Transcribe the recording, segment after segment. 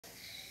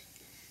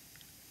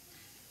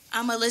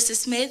I'm Alyssa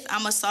Smith.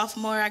 I'm a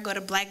sophomore. I go to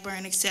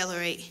Blackburn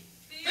Accelerate.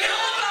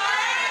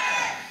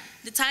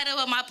 The title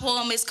of my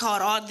poem is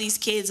called All These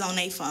Kids on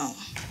Their Phone.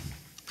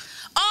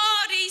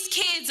 All these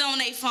kids on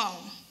their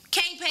phone.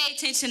 Can't pay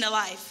attention to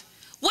life.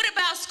 What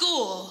about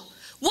school?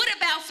 What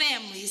about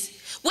families?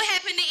 What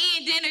happened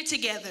to eating dinner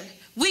together?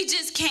 We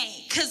just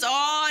can't, cause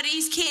all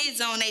these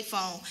kids on their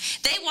phone.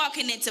 They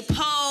walking into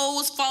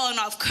poles, falling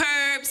off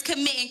curbs,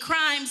 committing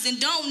crimes, and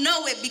don't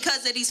know it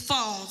because of these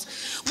phones.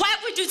 Why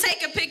would you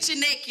take a picture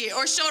naked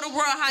or show the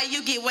world how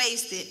you get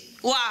wasted?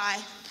 Why?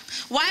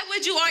 Why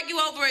would you argue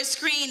over a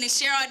screen and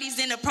share all these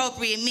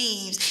inappropriate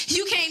memes?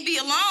 You can't be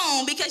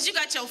alone because you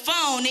got your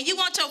phone and you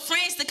want your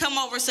friends to come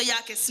over so y'all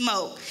can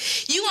smoke.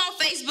 You on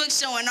Facebook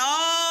showing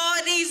all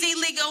these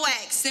illegal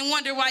acts and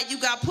wonder why you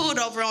got pulled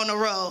over on the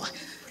road.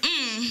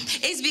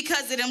 It's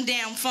because of them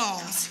damn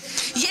phones.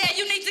 Yeah,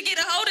 you need to get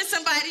a hold of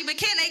somebody, but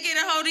can they get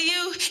a hold of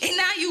you? And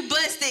now you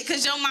busted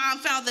because your mom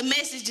found the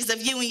messages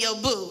of you and your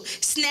boo.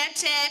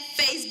 Snapchat,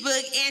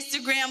 Facebook,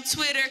 Instagram,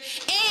 Twitter,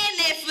 and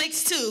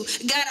Netflix too.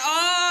 Got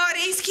all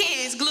these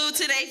kids glued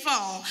to their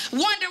phone.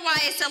 Wonder why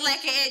it's a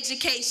lack of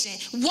education.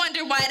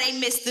 Wonder why they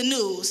miss the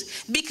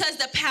news. Because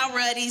the power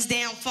of these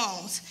damn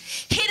phones.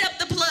 Hit up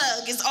the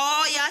plug. It's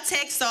all y'all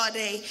text all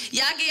day.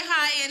 Y'all get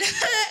high and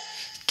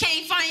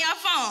can't find your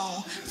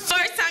phone.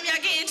 First time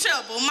y'all get in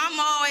trouble,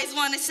 mama always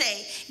want to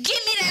say, give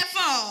me that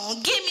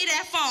phone, give me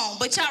that phone.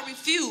 But y'all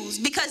refuse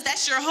because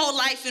that's your whole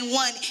life in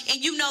one,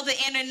 and you know the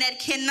internet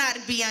cannot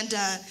be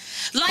undone.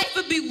 Life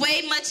would be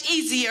way much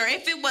easier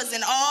if it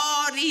wasn't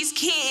all these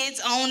kids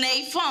on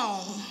their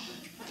phone.